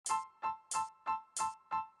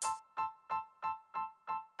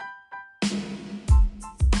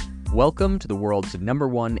Welcome to the world's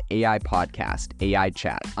 #1 AI podcast, AI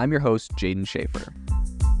Chat. I'm your host, Jaden Schaefer.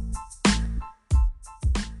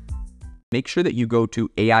 Make sure that you go to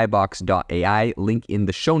aibox.ai, link in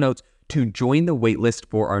the show notes, to join the waitlist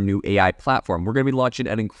for our new AI platform. We're going to be launching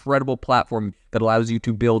an incredible platform that allows you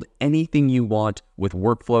to build anything you want with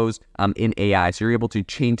workflows in AI. So you're able to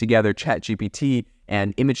chain together ChatGPT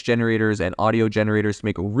and image generators and audio generators to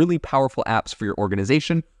make really powerful apps for your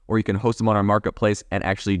organization, or you can host them on our marketplace and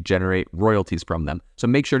actually generate royalties from them. So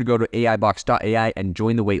make sure to go to aibox.ai and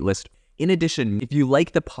join the waitlist. In addition, if you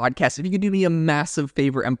like the podcast, if you could do me a massive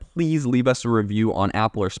favor and please leave us a review on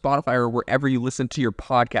Apple or Spotify or wherever you listen to your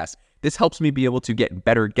podcast. This helps me be able to get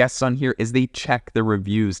better guests on here as they check the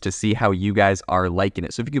reviews to see how you guys are liking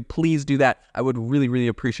it. So if you could please do that, I would really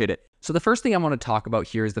appreciate it. So the first thing I want to talk about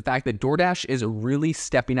here is the fact that DoorDash is really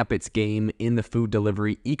stepping up its game in the food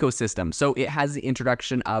delivery ecosystem. So it has the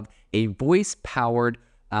introduction of a voice-powered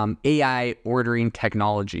AI ordering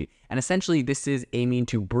technology. And essentially, this is aiming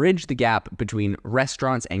to bridge the gap between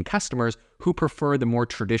restaurants and customers who prefer the more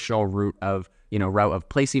traditional route of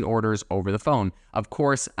placing orders over the phone. Of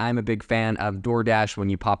course, I'm a big fan of DoorDash. When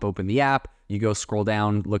you pop open the app, you go scroll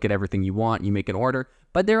down, look at everything you want, you make an order.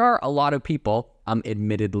 But there are a lot of people,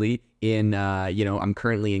 admittedly, I'm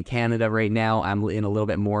currently in Canada right now. I'm in a little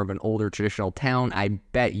bit more of an older traditional town. I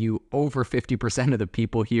bet you over 50% of the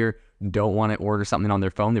people here don't want to order something on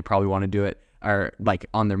their phone. They probably want to do it or like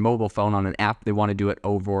on their mobile phone on an app. They want to do it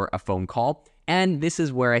over a phone call. And this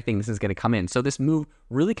is where I think this is going to come in. So this move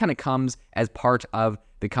really kind of comes as part of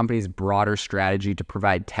the company's broader strategy to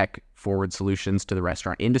provide tech-forward solutions to the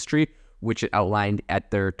restaurant industry, which it outlined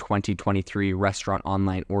at their 2023 Restaurant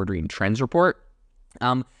Online Ordering Trends Report.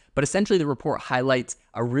 But essentially, the report highlights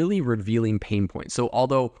a really revealing pain point. So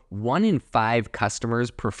although 1 in 5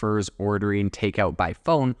 customers prefers ordering takeout by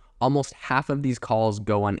phone, almost half of these calls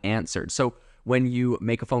go unanswered. So when you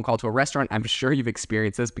make a phone call to a restaurant, I'm sure you've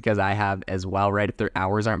experienced this because I have as well, right? If their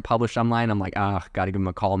hours aren't published online, I'm like, got to give them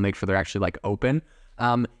a call and make sure they're actually open.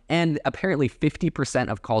 And apparently 50%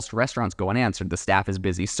 of calls to restaurants go unanswered. The staff is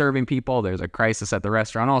busy serving people. There's a crisis at the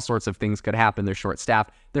restaurant. All sorts of things could happen. They're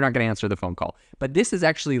short-staffed. They're not going to answer the phone call. But this is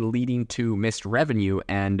actually leading to missed revenue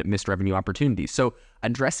and missed revenue opportunities. So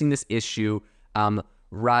addressing this issue,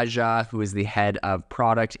 Raja, who is the head of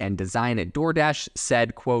product and design at DoorDash,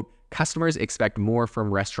 said, quote, "Customers expect more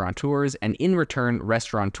from restaurateurs, and in return,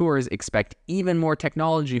 restaurateurs expect even more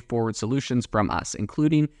technology-forward solutions from us,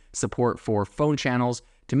 including support for phone channels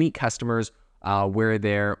to meet customers where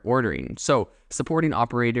they're ordering." So, supporting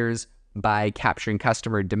operators by capturing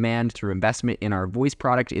customer demand through investment in our voice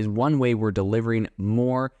product is one way we're delivering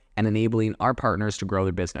more and enabling our partners to grow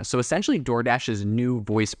their business. So essentially, DoorDash's new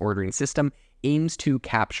voice ordering system aims to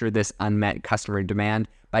capture this unmet customer demand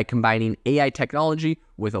by combining AI technology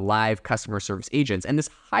with a live customer service agents. And this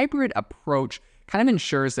hybrid approach kind of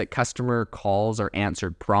ensures that customer calls are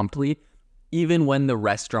answered promptly, even when the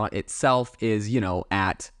restaurant itself is,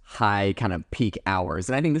 at high kind of peak hours.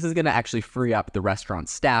 And I think this is going to actually free up the restaurant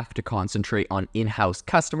staff to concentrate on in-house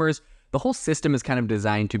customers. The whole system is kind of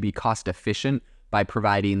designed to be cost efficient by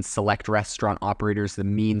providing select restaurant operators the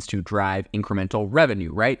means to drive incremental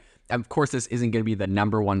revenue, right? Of course, this isn't going to be the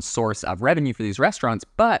 #1 source of revenue for these restaurants,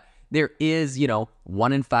 but there is,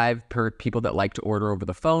 1 in 5 per people that like to order over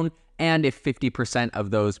the phone. And if 50%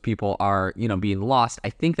 of those people are, being lost, I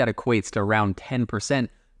think that equates to around 10%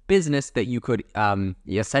 business that you could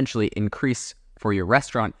essentially increase for your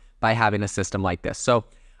restaurant by having a system like this. So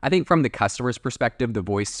I think from the customer's perspective, the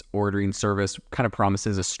voice ordering service kind of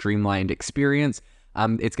promises a streamlined experience.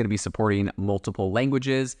 It's going to be supporting multiple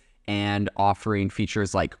languages and offering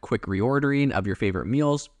features like quick reordering of your favorite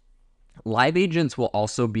meals. Live agents will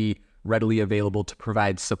also be readily available to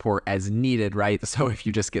provide support as needed, right? So if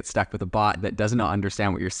you just get stuck with a bot that does not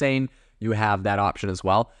understand what you're saying, you have that option as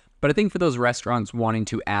well. But I think for those restaurants wanting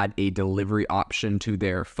to add a delivery option to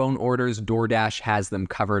their phone orders, DoorDash has them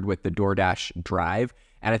covered with the DoorDash Drive.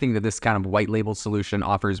 And I think that this kind of white label solution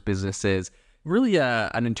offers businesses really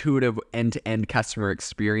an intuitive end-to-end customer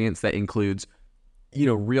experience that includes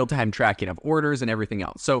real-time tracking of orders and everything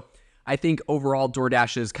else. So I think overall,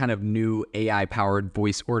 DoorDash's kind of new AI-powered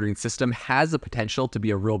voice ordering system has the potential to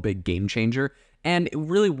be a real big game changer. And it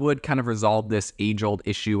really would kind of resolve this age-old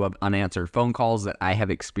issue of unanswered phone calls that I have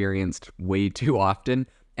experienced way too often.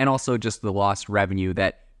 And also just the lost revenue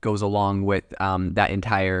that goes along with that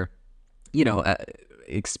entire,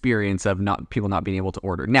 experience of people not being able to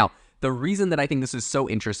order. Now, the reason that I think this is so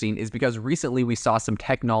interesting is because recently we saw some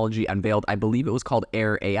technology unveiled. I believe it was called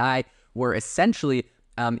Air AI, where essentially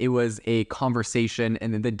It was a conversation,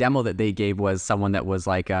 and then the demo that they gave was someone that was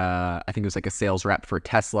like, I think it was like a sales rep for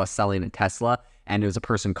Tesla selling a Tesla, and it was a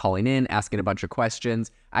person calling in, asking a bunch of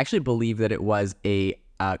questions. I actually believe that it was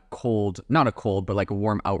not a cold, but like a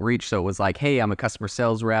warm outreach. So it was like, hey, I'm a customer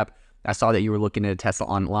sales rep. I saw that you were looking at a Tesla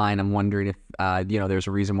online. I'm wondering if, there's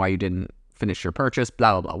a reason why you didn't finish your purchase,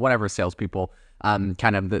 blah, blah, blah, whatever salespeople,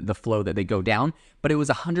 kind of the flow that they go down. But it was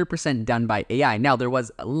 100% done by AI. Now, there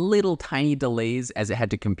was little tiny delays as it had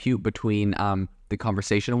to compute between the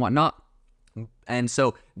conversation and whatnot. And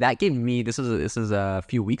so that gave me, this is a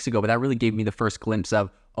few weeks ago, but that really gave me the first glimpse of,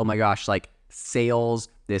 oh my gosh, like sales,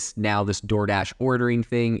 this DoorDash ordering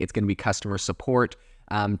thing, it's going to be customer support,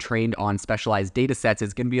 trained on specialized data sets.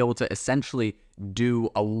 It's going to be able to essentially do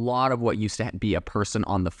a lot of what used to be a person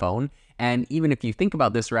on the phone. And even if you think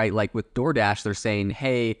about this, right, like with DoorDash, they're saying,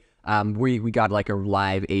 hey, we got like a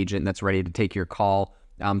live agent that's ready to take your call.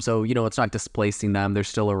 So, it's not displacing them. They're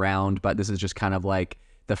still around, but this is just kind of like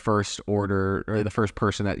the first order or the first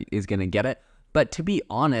person that is going to get it. But to be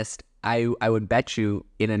honest, I would bet you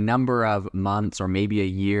in a number of months or maybe a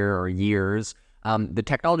year or years, the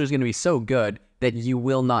technology is going to be so good that you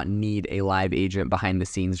will not need a live agent behind the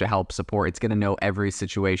scenes to help support. It's going to know every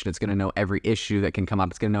situation. It's going to know every issue that can come up.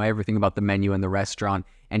 It's going to know everything about the menu and the restaurant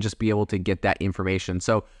and just be able to get that information.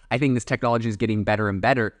 So I think this technology is getting better and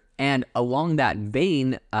better. And along that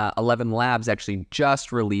vein, 11 Labs actually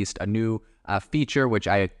just released a new feature, which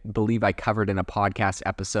I believe I covered in a podcast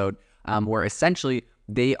episode, where essentially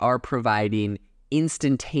they are providing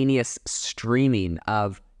instantaneous streaming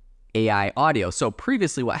of AI audio. So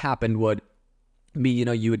previously what happened would be,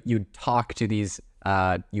 you'd talk to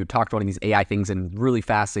one of these AI things, and really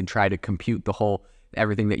fast they'd try to compute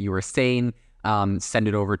everything that you were saying, send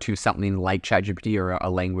it over to something like ChatGPT or a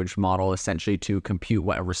language model, essentially to compute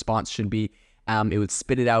what a response should be. It would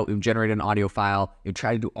spit it out, it would generate an audio file, it would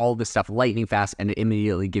try to do all this stuff lightning fast and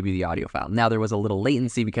immediately give you the audio file. Now, there was a little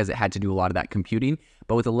latency because it had to do a lot of that computing,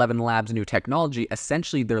 but with 11 Labs' new technology,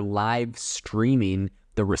 essentially they're live streaming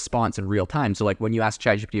the response in real time. So like when you ask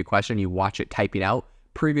ChatGPT a question, you watch it typing out.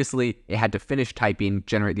 Previously, it had to finish typing,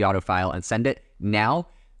 generate the audio file, and send it. Now,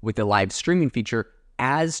 with the live streaming feature,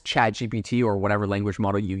 as ChatGPT or whatever language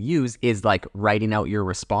model you use is like writing out your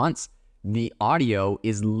response, the audio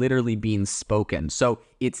is literally being spoken. So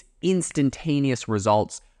it's instantaneous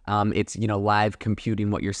results. It's, live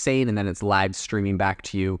computing what you're saying, and then it's live streaming back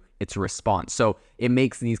to you its response. So it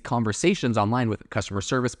makes these conversations online with customer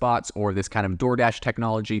service bots or this kind of DoorDash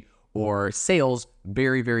technology or sales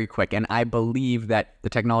very, very quick. And I believe that the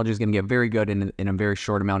technology is going to get very good in a very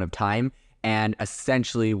short amount of time, and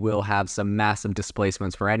essentially will have some massive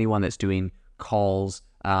displacements for anyone that's doing calls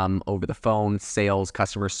over the phone, sales,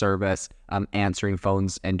 customer service, answering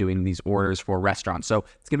phones and doing these orders for restaurants. So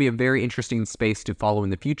it's going to be a very interesting space to follow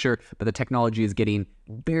in the future, but the technology is getting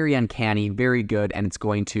very uncanny, very good, and it's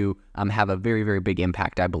going to have a very, very big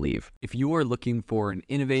impact, I believe. If you are looking for an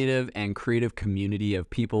innovative and creative community of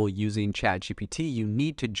people using ChatGPT, you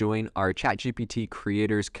need to join our ChatGPT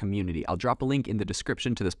creators community. I'll drop a link in the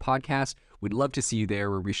description to this podcast. We'd love to see you there,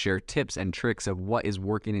 where we share tips and tricks of what is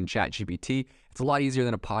working in ChatGPT. It's a lot easier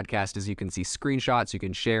than a podcast, as you can see screenshots, you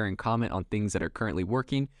can share and comment on things that are currently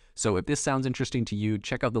working. So if this sounds interesting to you,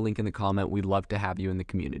 check out the link in the comment. We'd love to have you in the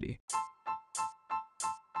community.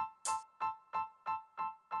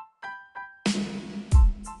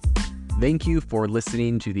 Thank you for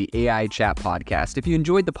listening to the AI Chat Podcast. If you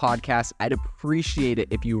enjoyed the podcast, I'd appreciate it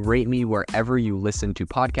if you rate me wherever you listen to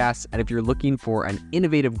podcasts. And if you're looking for an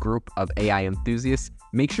innovative group of AI enthusiasts,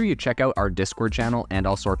 make sure you check out our Discord channel and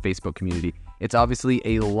also our Facebook community. It's obviously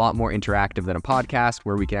a lot more interactive than a podcast,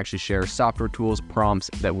 where we can actually share software tools,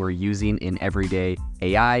 prompts that we're using in everyday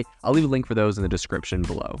AI. I'll leave a link for those in the description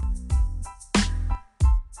below.